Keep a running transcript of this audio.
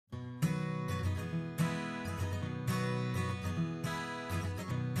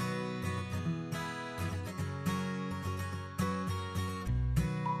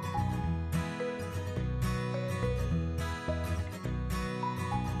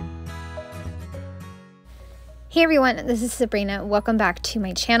Hey everyone, this is Sabrina. Welcome back to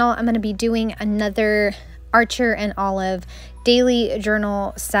my channel. I'm going to be doing another Archer and Olive daily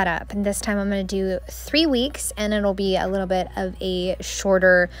journal setup, and this time I'm going to do 3 weeks and it'll be a little bit of a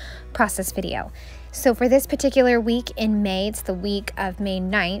shorter process video. So for this particular week in May, it's the week of May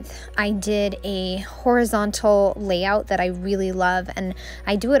 9th, I did a horizontal layout that I really love, and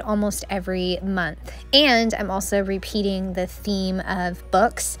I do it almost every month. And I'm also repeating the theme of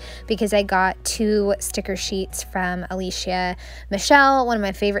books because I got 2 sticker sheets from AliciaMichelle, one of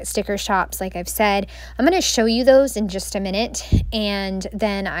my favorite sticker shops, like I've said. I'm going to show you those in just a minute, and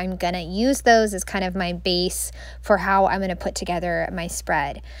then I'm going to use those as kind of my base for how I'm going to put together my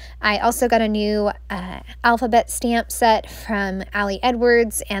spread. I also got a new alphabet stamp set from Ali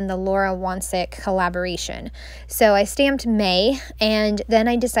Edwards and the Wonsik collaboration. So I stamped May, and then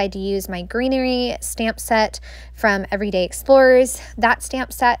I decided to use my Greenery stamp set from Everyday Explorers. That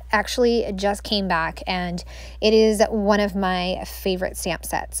stamp set actually just came back, and it is one of my favorite stamp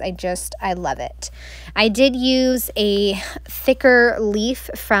sets. I love it. I did use a thicker leaf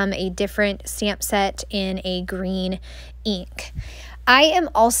from a different stamp set in a green ink. I am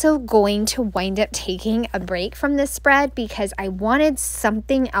also going to wind up taking a break from this spread because I wanted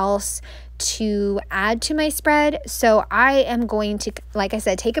something else to add to my spread. So I am going to, like I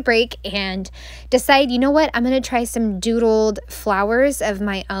said, take a break and decide, you know what, I'm going to try some doodled flowers of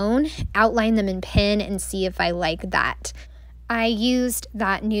my own, outline them in pen, and see if I like that. I used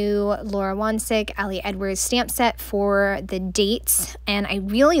that new Wonsik Ali Edwards stamp set for the dates, and I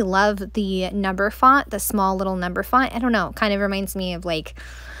really love the number font, the small little number font. I don't know, kind of reminds me of like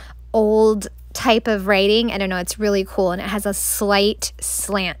old type of writing. I don't know, it's really cool, and it has a slight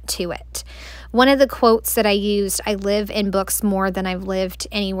slant to it. One of the quotes that I used, I live in books more than I've lived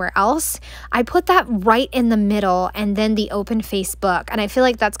anywhere else. I put that right in the middle and then the open face book. And I feel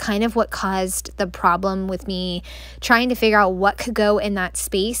like that's kind of what caused the problem with me trying to figure out what could go in that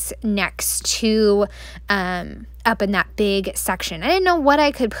space next to up in that big section. I didn't know what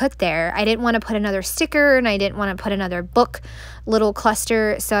I could put there. I didn't want to put another sticker, and I didn't want to put another book little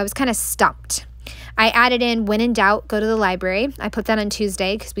cluster. So I was kind of stumped. I added in when in doubt, go to the library. I put that on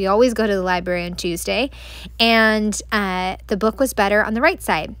Tuesday because we always go to the library on Tuesday. And the book was better on the right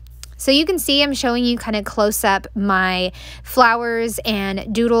side. So you can see I'm showing you kind of close up my flowers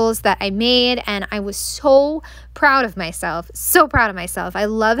and doodles that I made, and I was so proud of myself, so proud of myself. I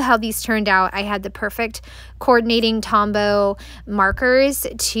love how these turned out. I had the perfect coordinating Tombow markers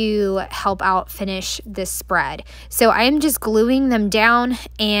to help out finish this spread. So I am just gluing them down,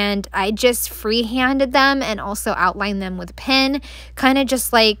 and I just freehanded them and also outlined them with a pen, kind of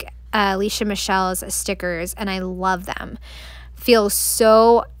just like Alicia Michelle's stickers, and I love them. Feels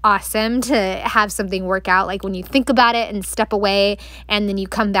so awesome to have something work out, like when you think about it and step away and then you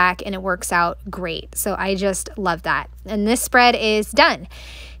come back and it works out great. So I just love that. And this spread is done.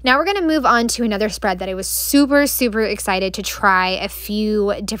 Now we're going to move on to another spread that I was super excited to try a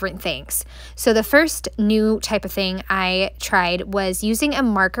few different things. So the first new type of thing I tried was using a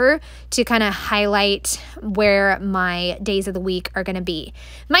marker to kind of highlight where my days of the week are going to be.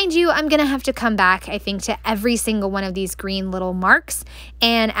 Mind you, I'm going to have to come back, I think, to every single one of these green little marks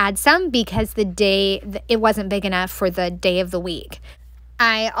and add some because it wasn't big enough for the day of the week.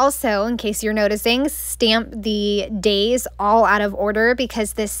 I also, in case you're noticing, stamped the days all out of order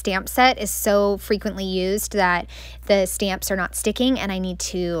because this stamp set is so frequently used that the stamps are not sticking and I need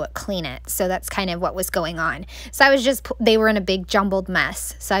to clean it. So that's kind of what was going on. So they were in a big jumbled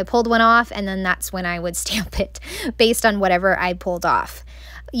mess. So I pulled one off, and then that's when I would stamp it based on whatever I pulled off.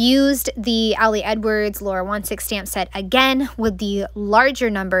 Used the Ali Edwards Wonsik stamp set again with the larger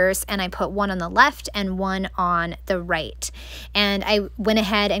numbers, and I put one on the left and one on the right. And I went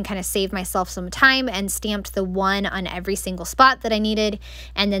ahead and kind of saved myself some time and stamped the 1 on every single spot that I needed,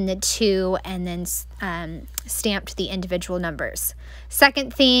 and then the 2, and then stamped the individual numbers.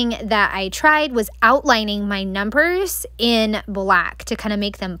 Second thing that I tried was outlining my numbers in black to kind of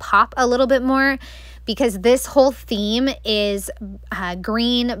make them pop a little bit more, because this whole theme is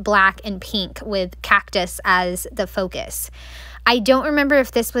green, black, and pink with cactus as the focus. I don't remember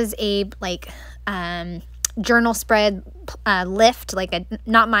if this was a journal spread lift,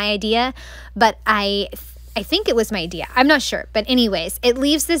 not my idea, but I think it was my idea. I'm not sure. But anyways, it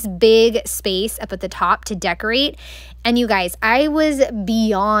leaves this big space up at the top to decorate. And you guys, I was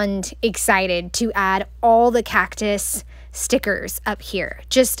beyond excited to add all the cactus stickers up here.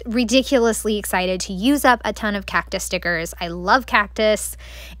 Just ridiculously excited to use up a ton of cactus stickers. I love cactus,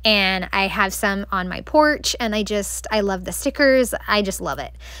 and I have some on my porch, and I love the stickers. I just love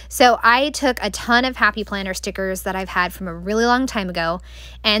it. So I took a ton of Happy Planner stickers that I've had from a really long time ago,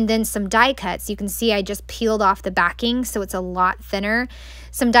 and then some die cuts. You can see I just peeled off the backing, so it's a lot thinner.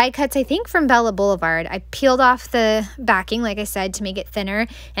 Some die cuts, I think from Bella Boulevard. I peeled off the backing, like I said, to make it thinner,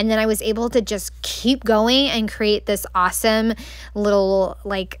 and then I was able to just keep going and create this awesome little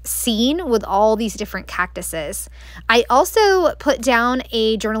like scene with all these different cactuses. I also put down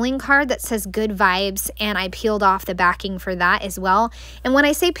a journaling card that says good vibes, and I peeled off the backing for that as well. And when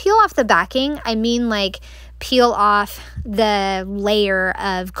I say peel off the backing, I mean like peel off the layer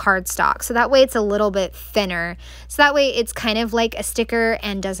of cardstock, so that way it's a little bit thinner, so that way it's kind of like a sticker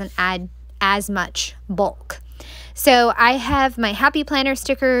and doesn't add as much bulk. So I have my Happy Planner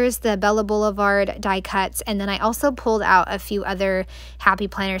stickers, the Bella Boulevard die cuts, and then I also pulled out a few other Happy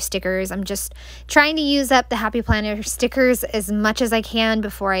Planner stickers. I'm just trying to use up the Happy Planner stickers as much as I can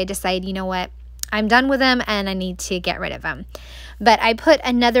before I decide, you know what, I'm done with them and I need to get rid of them. But I put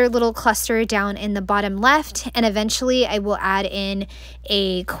another little cluster down in the bottom left, and eventually I will add in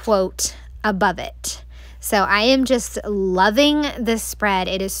a quote above it. So I am just loving this spread.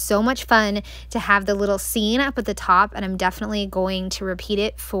 It is so much fun to have the little scene up at the top, and I'm definitely going to repeat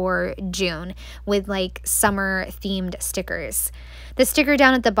it for June with like summer themed stickers. The sticker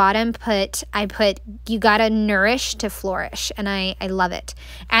down at the bottom I put you gotta nourish to flourish, and I love it.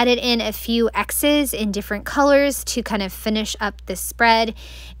 Added in a few X's in different colors to kind of finish up this spread,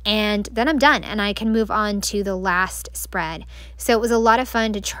 and then I'm done and I can move on to the last spread. So it was a lot of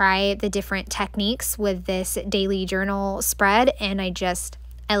fun to try the different techniques with this daily journal spread, and I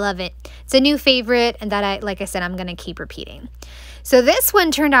love it. It's a new favorite, and that like I said, I'm gonna keep repeating. So this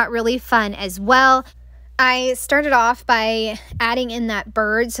one turned out really fun as well. I started off by adding in that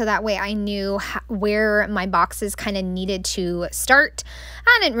bird, so that way I knew where my boxes kind of needed to start.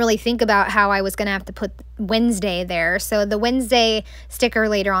 I didn't really think about how I was going to have to put Wednesday there, so the Wednesday sticker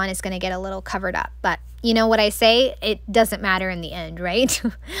later on is going to get a little covered up, but you know what I say, it doesn't matter in the end, right?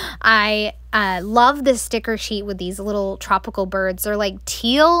 I love this sticker sheet with these little tropical birds. They're like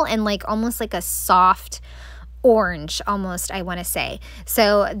teal and like almost like a soft orange almost, I want to say.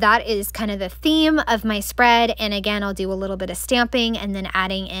 So that is kind of the theme of my spread, and again I'll do a little bit of stamping and then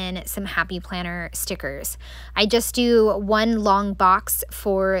adding in some Happy Planner stickers. I just do one long box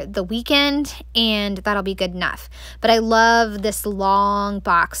for the weekend and that'll be good enough, but I love this long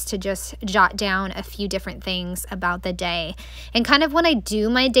box to just jot down a few different things about the day. And kind of when I do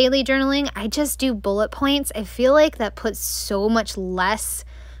my daily journaling, I just do bullet points. I feel like that puts so much less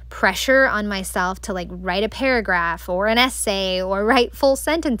pressure on myself to like write a paragraph or an essay or write full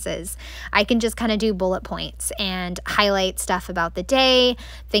sentences. I can just kind of do bullet points and highlight stuff about the day,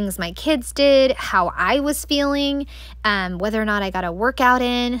 things my kids did, how I was feeling, whether or not I got a workout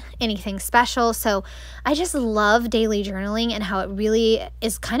in, anything special. So I just love daily journaling and how it really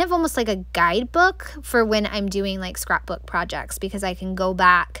is kind of almost like a guidebook for when I'm doing like scrapbook projects, because I can go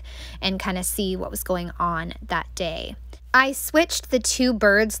back and kind of see what was going on that day. I switched the two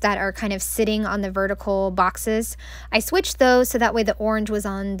birds that are kind of sitting on the vertical boxes. I switched those so that way the orange was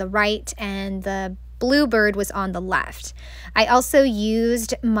on the right and the blue bird was on the left. I also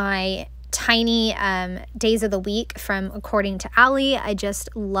used my tiny days of the week from According to Ali. I just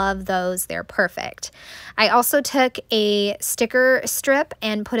love those. They're perfect. I also took a sticker strip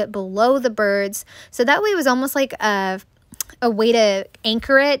and put it below the birds, so that way it was almost like a way to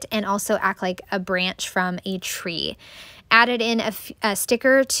anchor it and also act like a branch from a tree. Added in a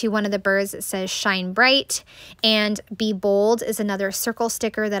sticker to one of the birds that says shine bright, and be bold is another circle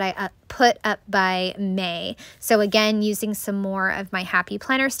sticker that I put up by May. So again, using some more of my Happy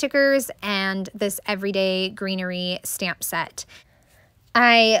Planner stickers and this everyday greenery stamp set.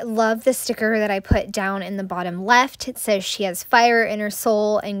 I love the sticker that I put down in the bottom left. It says she has fire in her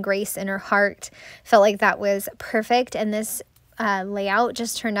soul and grace in her heart. Felt like that was perfect, and this layout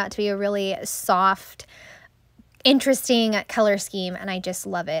just turned out to be a really soft, interesting color scheme, and I just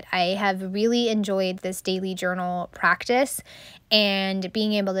love it. I have really enjoyed this daily journal practice and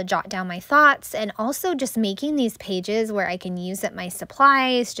being able to jot down my thoughts, and also just making these pages where I can use up my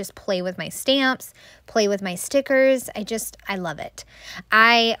supplies, just play with my stamps, play with my stickers. I love it.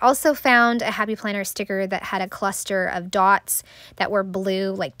 I also found a Happy Planner sticker that had a cluster of dots that were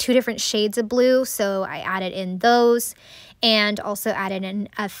blue, like 2 different shades of blue, so I added in those, and also added in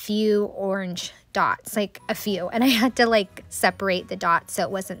a few orange dots, like a few, and I had to like separate the dots so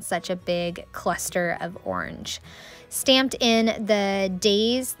it wasn't such a big cluster of orange. Stamped in the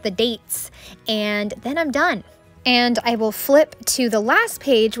days, the dates, and then I'm done. And I will flip to the last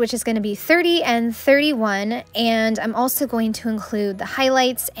page, which is going to be 30 and 31. And I'm also going to include the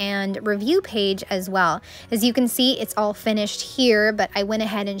highlights and review page as well. As you can see, it's all finished here, but I went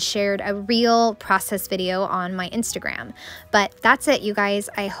ahead and shared a real process video on my Instagram. But that's it, you guys.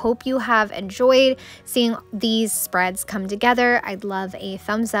 I hope you have enjoyed seeing these spreads come together. I'd love a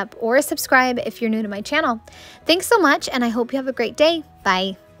thumbs up or a subscribe if you're new to my channel. Thanks so much, and I hope you have a great day.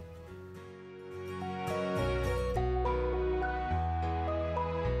 Bye.